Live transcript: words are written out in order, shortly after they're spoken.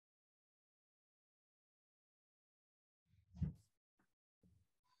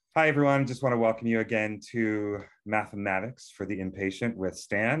Hi, everyone. Just want to welcome you again to Mathematics for the Impatient with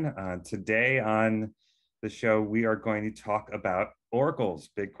Stan. Today on the show, we are going to talk about oracles,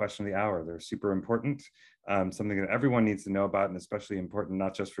 big question of the hour. They're super important, something that everyone needs to know about, and especially important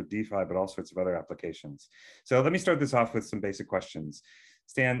not just for DeFi, but all sorts of other applications. So let me start this off with some basic questions.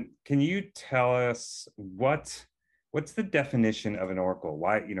 Stan, can you tell us what's the definition of an oracle?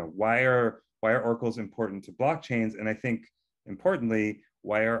 Why are oracles important to blockchains? And I think importantly,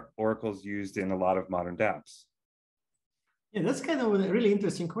 why are oracles used in a lot of modern dApps? Yeah, that's kind of a really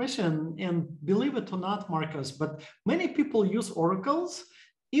interesting question. And believe it or not, Marcus, but many people use oracles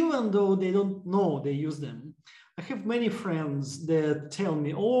even though they don't know they use them. I have many friends that tell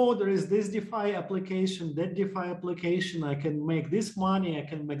me, oh, there is this DeFi application, that DeFi application, I can make this money, I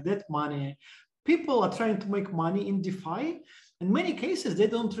can make that money. People are trying to make money in DeFi. In many cases, they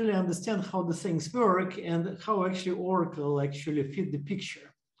don't really understand how the things work and how actually Oracle actually fit the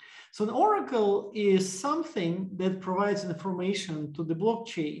picture. So an oracle is something that provides information to the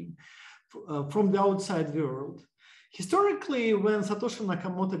blockchain from the outside world. Historically, when Satoshi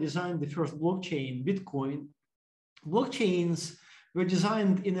Nakamoto designed the first blockchain, Bitcoin, blockchains were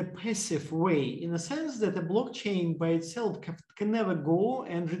designed in a passive way, in a sense that a blockchain by itself can never go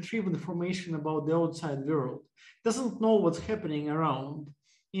and retrieve information about the outside world. It doesn't know what's happening around.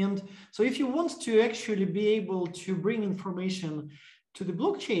 And so if you want to actually be able to bring information to the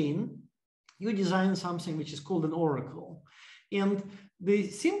blockchain, you design something which is called an oracle. And the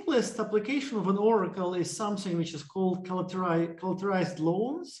simplest application of an oracle is something which is called collateralized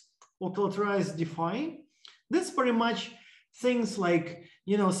loans or collateralized DeFi. That's very much things like,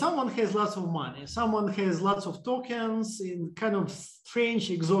 someone has lots of money, someone has lots of tokens in kind of strange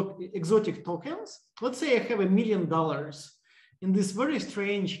exotic tokens. Let's say I have $1 million in this very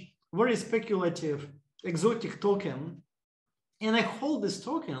strange, very speculative exotic token, and I hold this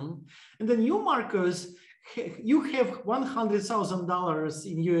token, and then you, Marcus, you have $100,000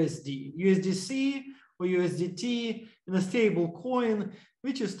 in USDC or USDT in a stable coin,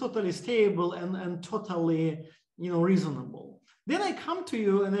 which is totally stable and totally reasonable. Then I come to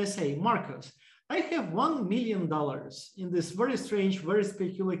you and I say, Marcus, I have $1 million in this very strange, very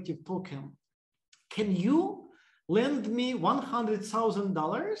speculative token. Can you lend me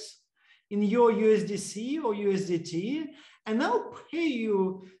 $100,000 in your USDC or USDT? And I'll pay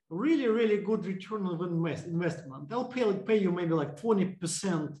you really, really good return on investment. I'll pay you maybe like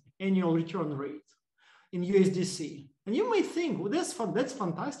 20% annual return rate in USDC. And you may think, well, that's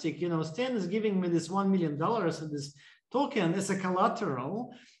fantastic. Stan is giving me this $1 million in this token as a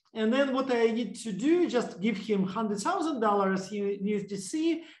collateral. And then what I need to do, just give him $100,000 in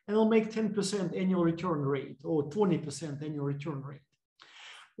USDC, and I'll make 10% annual return rate or 20% annual return rate.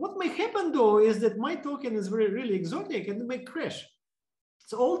 What may happen though is that my token is really exotic and it may crash.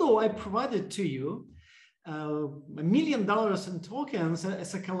 So although I provided to you $1 million in tokens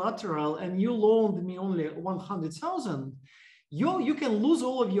as a collateral and you loaned me only 100,000, you can lose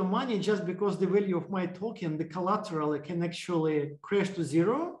all of your money just because the value of my token, the collateral, can actually crash to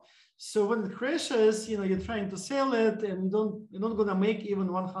zero. So when it crashes, you're trying to sell it and you're not gonna make even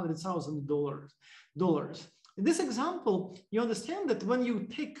 $100,000. In this example, you understand that when you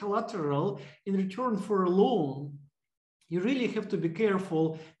take collateral in return for a loan, you really have to be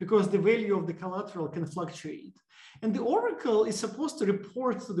careful because the value of the collateral can fluctuate. And the oracle is supposed to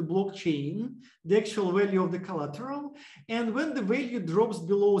report to the blockchain the actual value of the collateral. And when the value drops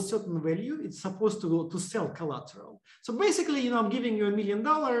below a certain value, it's supposed to sell collateral. So basically, I'm giving you $1 million,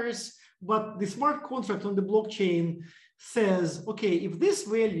 but the smart contract on the blockchain says, okay, if this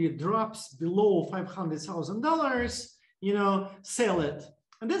value drops below $500,000, sell it.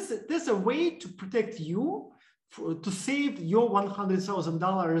 And that's a way to protect you, to save your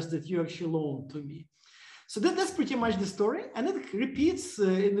 $100,000 that you actually loaned to me. So that's pretty much the story, and it repeats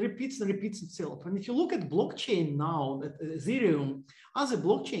itself. And if you look at blockchain now, at Ethereum, other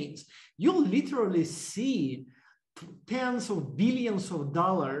blockchains, you'll literally see tens of billions of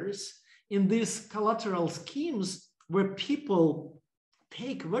dollars in these collateral schemes where people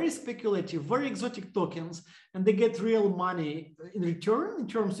take very speculative, very exotic tokens, and they get real money in return in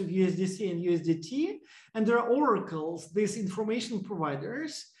terms of USDC and USDT. And there are oracles, these information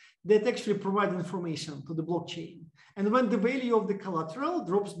providers, that actually provide information to the blockchain. And when the value of the collateral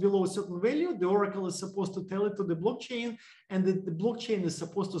drops below a certain value, the oracle is supposed to tell it to the blockchain, and the blockchain is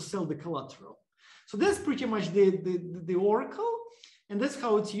supposed to sell the collateral. So that's pretty much the oracle, and that's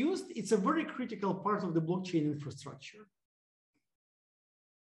how it's used. It's a very critical part of the blockchain infrastructure.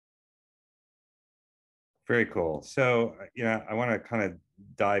 Very cool. So, I want to kind of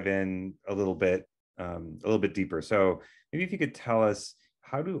dive in a little bit deeper. So maybe if you could tell us,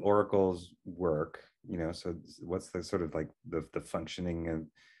 how do oracles work? So what's the sort of like the functioning and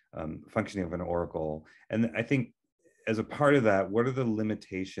functioning of an oracle? And I think as a part of that, what are the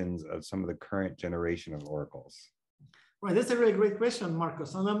limitations of some of the current generation of oracles? Right, that's a really great question,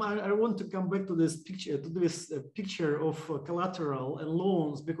 Marcus. And I want to come back to this picture of collateral and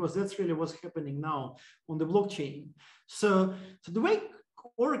loans, because that's really what's happening now on the blockchain. So the way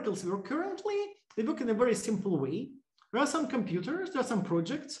oracles work currently, they work in a very simple way. There are some computers, there are some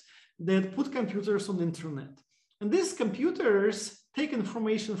projects that put computers on the internet. And these computers take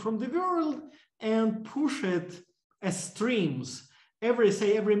information from the world and push it as streams.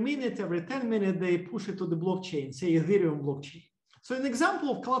 Every minute, every 10 minutes, they push it to the blockchain, say Ethereum blockchain. So an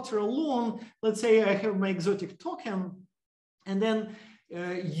example of collateral loan, let's say I have my exotic token, and then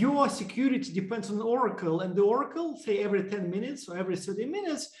your security depends on Oracle, and the Oracle, say every 10 minutes or every 30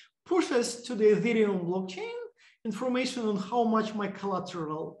 minutes, pushes to the Ethereum blockchain information on how much my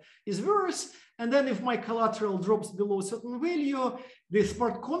collateral is worth. And then if my collateral drops below a certain value, the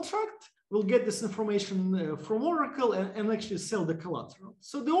smart contract will get this information from Oracle and actually sell the collateral.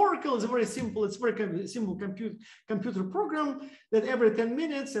 So the Oracle is very simple. It's very simple computer program that every 10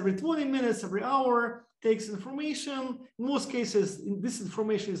 minutes, every 20 minutes, every hour takes information. In most cases, this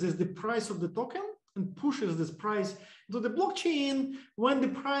information is the price of the token and pushes this price to the blockchain. When the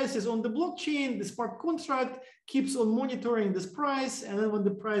price is on the blockchain, the smart contract keeps on monitoring this price. And then when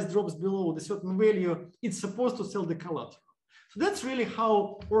the price drops below a certain value, it's supposed to sell the collateral. So that's really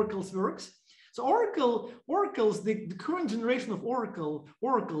how oracles works. So oracles, the current generation of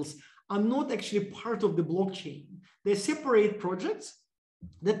oracles are not actually part of the blockchain. They separate projects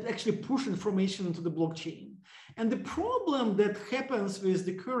that actually push information into the blockchain. And the problem that happens with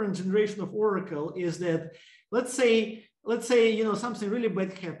the current generation of oracle is that, let's say something really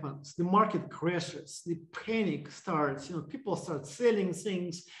bad happens, the market crashes, the panic starts, people start selling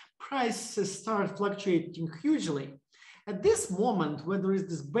things, prices start fluctuating hugely. At this moment, when there is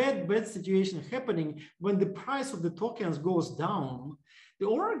this bad situation happening, when the price of the tokens goes down, the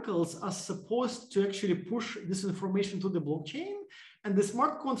oracles are supposed to actually push this information to the blockchain, and the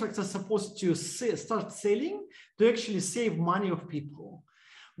smart contracts are supposed to start selling to actually save money of people.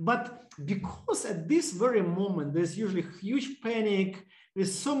 But because at this very moment, there's usually huge panic,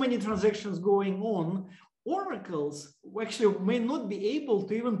 there's so many transactions going on, oracles actually may not be able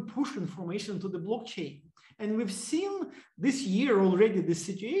to even push information to the blockchain. And we've seen this year already the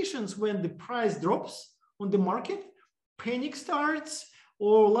situations when the price drops on the market, panic starts,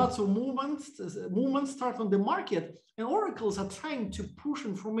 or lots of movements start on the market, and oracles are trying to push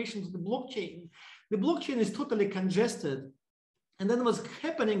information to the blockchain. The blockchain is totally congested. And then what's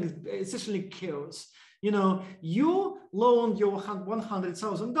happening is essentially chaos. You loaned your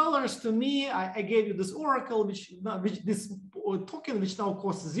 $100,000 to me. I gave you this oracle, which this token, which now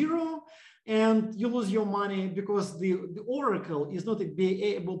costs zero. And you lose your money because the oracle is not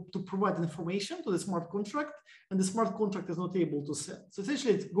able to provide information to the smart contract, and the smart contract is not able to sell. So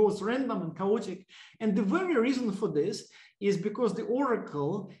essentially it goes random and chaotic. And the very reason for this is because the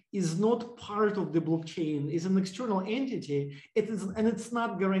oracle is not part of the blockchain, is an external entity. And it's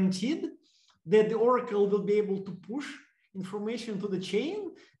not guaranteed that the oracle will be able to push information to the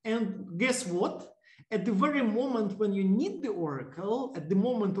chain. And guess what? At the very moment when you need the oracle, at the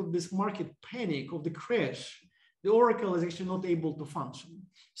moment of this market panic, of the crash, the oracle is actually not able to function.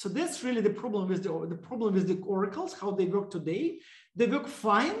 So that's really the problem with the oracles, how they work today. They work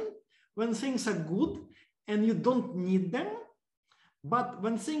fine when things are good and you don't need them. But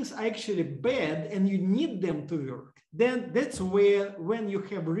when things are actually bad and you need them to work, then that's when you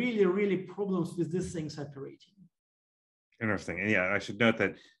have really problems with these things operating. Interesting. And yeah, I should note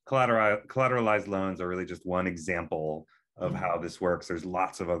that collateralized loans are really just one example of how this works. There's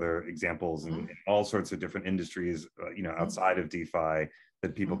lots of other examples in all sorts of different industries, outside of DeFi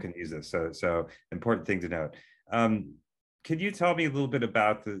that people can use this. So important thing to note. Can you tell me a little bit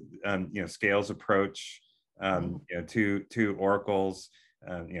about the SKALE's approach to oracles,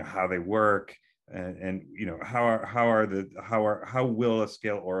 how they work, and how will a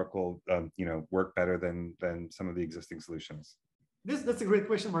SKALE oracle work better than some of the existing solutions? That's a great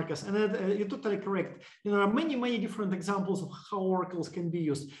question, Marcus, and you're totally correct. There are many different examples of how oracles can be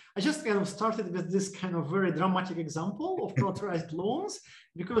used. I just kind of started with this kind of very dramatic example of collateralized loans,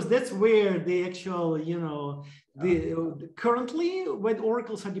 because that's where the actual, currently when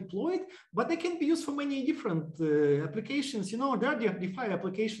oracles are deployed, but they can be used for many different applications. There are DeFi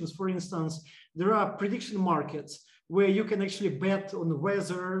applications, for instance. There are prediction markets where you can actually bet on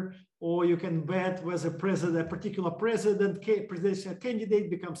weather, or you can bet whether a particular presidential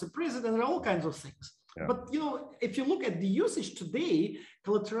candidate becomes a president. There are all kinds of things. Yeah. But if you look at the usage today,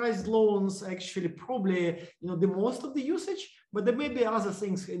 collateralized loans actually probably the most of the usage, but there may be other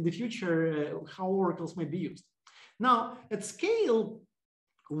things in the future how oracles may be used. Now at Scale,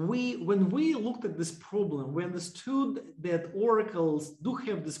 when we looked at this problem, we understood that oracles do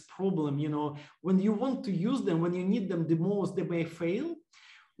have this problem. When you want to use them, when you need them the most, they may fail.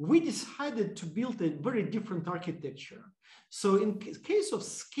 We decided to build a very different architecture. So in case of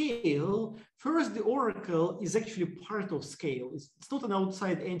Scale, first, the oracle is actually part of Scale. It's not an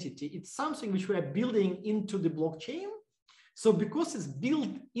outside entity. It's something which we are building into the blockchain. So because it's built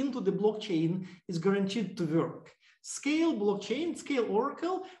into the blockchain, it's guaranteed to work. Scale blockchain, Scale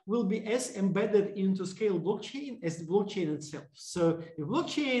Oracle will be as embedded into Scale blockchain as the blockchain itself. So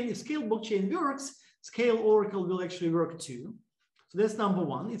if Scale blockchain works, Scale Oracle will actually work too. So that's number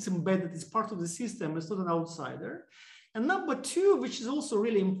one. It's embedded, it's part of the system, it's not an outsider. And number two, which is also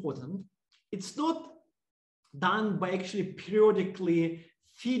really important, it's not done by actually periodically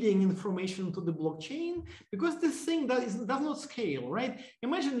feeding information to the blockchain, because this thing does not scale, right?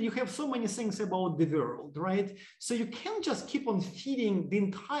 Imagine you have so many things about the world, right? So you can't just keep on feeding the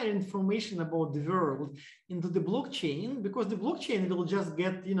entire information about the world into the blockchain, because the blockchain will just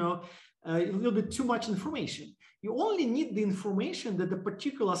get, a little bit too much information. You only need the information that the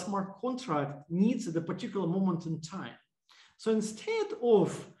particular smart contract needs at a particular moment in time. So instead of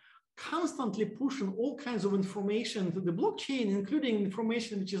constantly pushing all kinds of information to the blockchain, including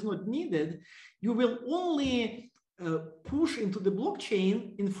information which is not needed, you will only push into the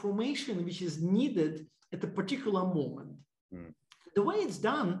blockchain information which is needed at a particular moment. Mm. The way it's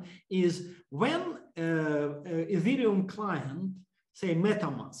done is when Ethereum client, say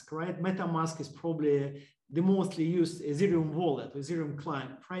MetaMask, right? MetaMask is probably the mostly used Ethereum wallet, Ethereum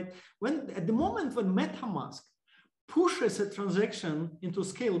client, right? At the moment when MetaMask pushes a transaction into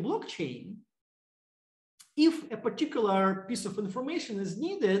Scale blockchain, if a particular piece of information is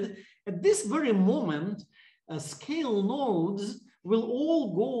needed, at this very moment, Scale nodes will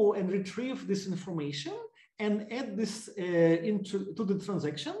all go and retrieve this information and add this to the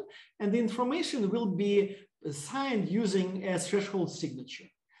transaction, and the information will be signed using a threshold signature.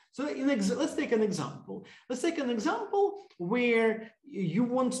 So let's take an example. Let's take an example where you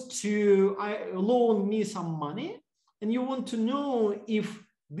want to loan me some money, and you want to know if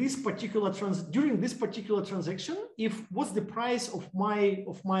this particular during this particular transaction, what's the price of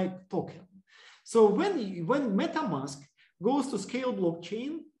my token. So when MetaMask goes to Scale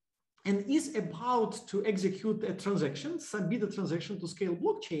blockchain and is about to execute a transaction, submit a transaction to Scale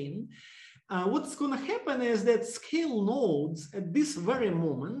blockchain, what's going to happen is that Scale nodes at this very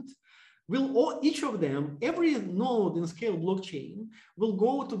moment each of them, every node in Scale blockchain will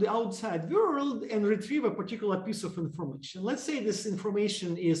go to the outside world and retrieve a particular piece of information. Let's say this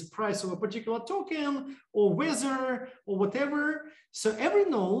information is price of a particular token or weather or whatever. So every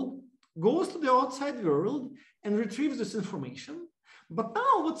node goes to the outside world and retrieves this information. But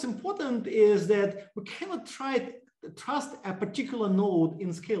now what's important is that we cannot trust a particular node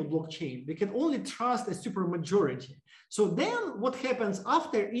in Scale blockchain. We can only trust a supermajority. So then what happens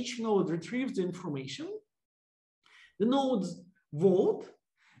after each node retrieves the information? The nodes vote,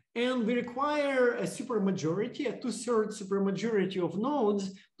 and we require a supermajority, a 2/3 supermajority of nodes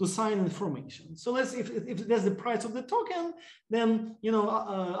to sign information. So if that's the price of the token, then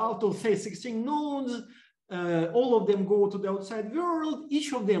out of say 16 nodes, all of them go to the outside world.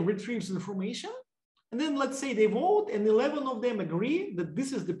 Each of them retrieves information. And then let's say they vote and 11 of them agree that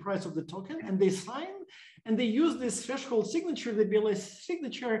this is the price of the token, and they sign, and they use this threshold signature, the BLS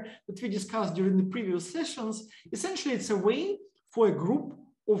signature that we discussed during the previous sessions. Essentially, it's a way for a group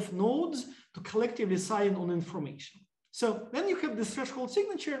of nodes to collectively sign on information. So then you have this threshold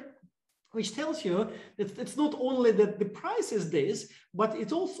signature, which tells you that it's not only that the price is this, but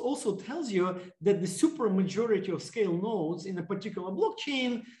it also tells you that the supermajority of Scale nodes in a particular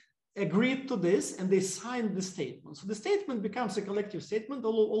blockchain agreed to this, and they signed the statement. So the statement becomes a collective statement,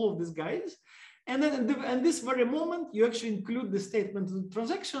 all of these guys. And then at this very moment, you actually include the statement in the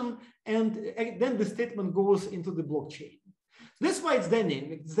transaction, and then the statement goes into the blockchain. That's why it's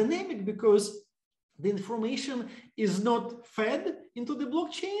dynamic. It's dynamic because the information is not fed into the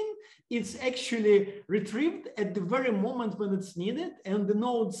blockchain. It's actually retrieved at the very moment when it's needed, and the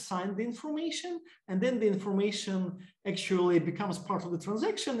nodes sign the information, and then the information actually becomes part of the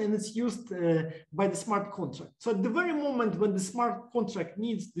transaction, and it's used by the smart contract. So at the very moment when the smart contract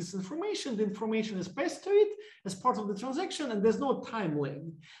needs this information, the information is passed to it as part of the transaction, and there's no time lag.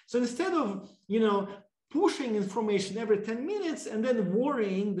 So instead of pushing information every 10 minutes and then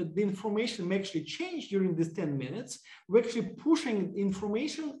worrying that the information may actually change during these 10 minutes. We're actually pushing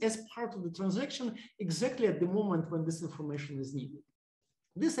information as part of the transaction exactly at the moment when this information is needed.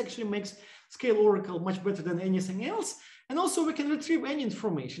 This actually makes Scale Oracle much better than anything else. And also we can retrieve any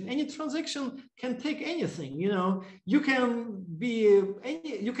information. Any transaction can take anything, you can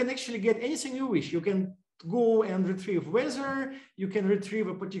actually get anything you wish. You can go and retrieve weather, you can retrieve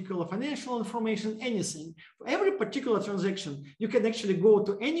a particular financial information, anything. For every particular transaction, you can actually go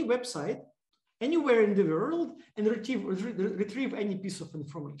to any website, anywhere in the world, and retrieve any piece of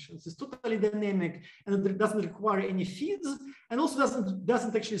information. It's totally dynamic, and it doesn't require any feeds, and also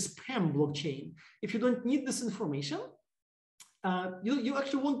doesn't actually spam blockchain. If you don't need this information, you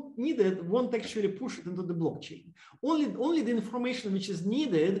actually won't actually push it into the blockchain. Only the information which is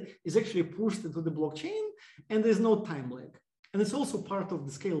needed is actually pushed into the blockchain, and there's no time lag. And it's also part of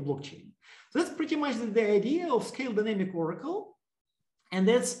the Scale blockchain. So that's pretty much the idea of Scale Dynamic Oracle. And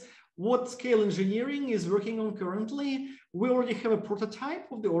that's what Scale Engineering is working on currently. We already have a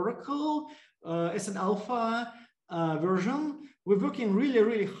prototype of the Oracle as an alpha version. We're working really,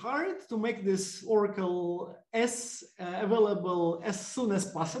 really hard to make this Oracle available as soon as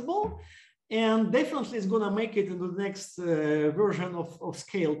possible. And definitely it's going to make it into the next version of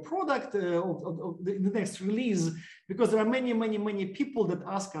Scale product, of the next release, because there are many people that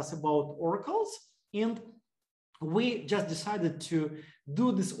ask us about oracles. And we just decided to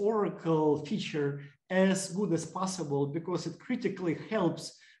do this Oracle feature as good as possible because it critically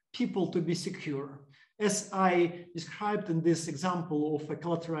helps people to be secure, as I described in this example of a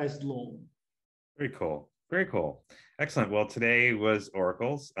collateralized loan. Very cool. Very cool. Excellent. Well, today was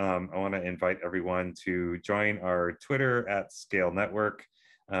Oracles. I want to invite everyone to join our Twitter at SKALE Network.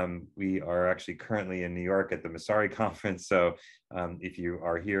 We are actually currently in New York at the Masari conference. So if you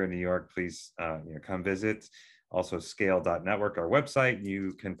are here in New York, please come visit. Also scale.network, our website.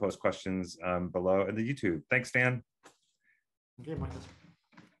 You can post questions below in the YouTube. Thanks, Stan. Okay, Marcus.